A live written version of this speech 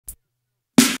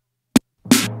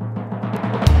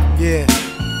Yeah,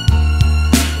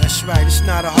 that's right, it's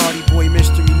not a Hardy Boy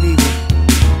mystery neither.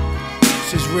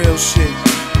 This is real shit.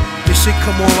 This shit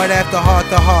come on right after Heart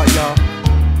to Heart, y'all.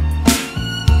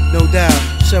 No doubt,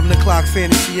 7 o'clock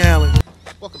Fantasy Island.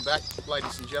 Welcome back,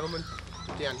 ladies and gentlemen.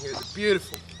 We're down here at the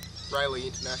beautiful Raleigh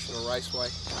International Raceway.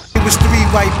 It was 3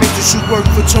 white bitches who worked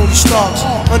for Tony Starks,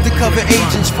 undercover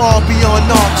agents far beyond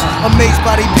knocks, amazed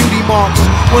by their beauty marks.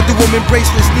 Wonder Woman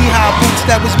bracelets, knee-high boots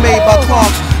that was made by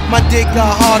Clarks. My dick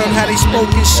got hard on how they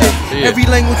spoke and shit. Every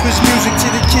language was music to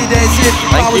the kid as if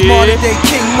I was modern day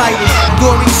King Midas.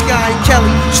 Dory, Sky, and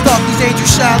Kelly, stalked these Angel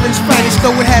Shylins finest.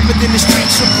 Know what happened in the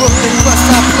streets of Brooklyn. Plus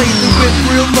I played the whip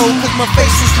real low cause my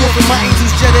face was whooping. My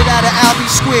angels jetted out of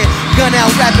Albee Square, gun out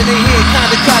rapping their head,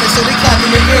 kinda caught it so they clapped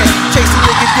in the air. Chasing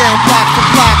nigga down block for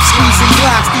block, squeezing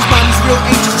blocks. These mommies real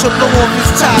anxious to blow off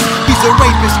his top. He's a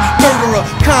rapist, murderer,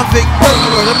 convict,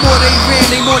 murderer. The more they ran,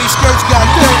 the more these skirts got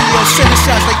dirtier. Sending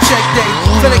shots like check day,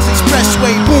 FedEx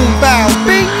Expressway, boom, bow,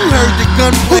 bing, you heard the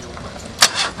gunplay.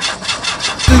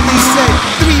 He said,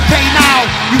 3 pay now,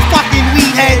 you fucking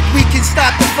weedhead. We can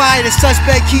stop the fire, the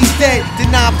suspect, he's dead. Then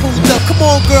I pulled up, come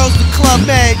on girls, the club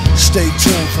mad. Stay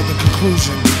tuned for the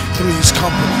conclusion. Three's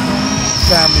company,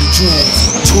 family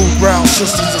jewels. 2 brown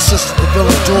sisters assisted the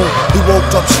villain Doom. He woke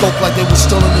up stoked like they were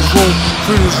still in his room.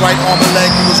 Freed his right arm and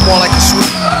leg, he was more like a sweep.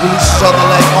 Released his other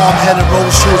leg, arm, head, and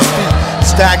rose to his feet.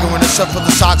 Staggering except for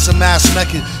the socks and mask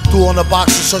naked. Threw on the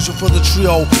boxes searching for the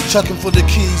trio, checking for the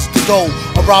keys to go.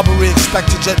 A robbery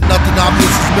expected, yet nothing obvious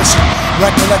is missing.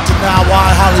 Recollected now why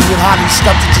Hollywood hotties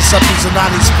stepped into Giuseppe's and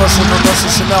Nani's personal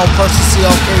Russell Chanel, person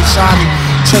CLK shiny.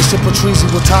 Chasing Patrizi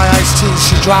with Thai iced tea.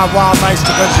 She drive wild nights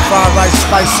to veggie fried rice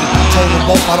spicy. Told them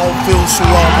both I don't feel so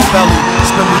well in my belly.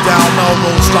 Spin me down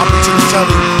elbows, drop it to the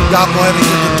telly. Y'all go ahead and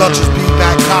get the Duchess beat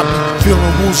back copy.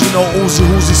 Feeling woozy, no oozy,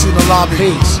 who's in the lobby.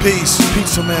 Peace,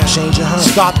 pizza man. Change your hunt.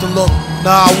 Stopped to look.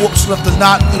 Nah, whoops, left a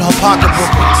knot in her pocketbook.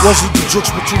 Wasn't the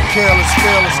jukes, but too careless,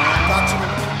 fearless.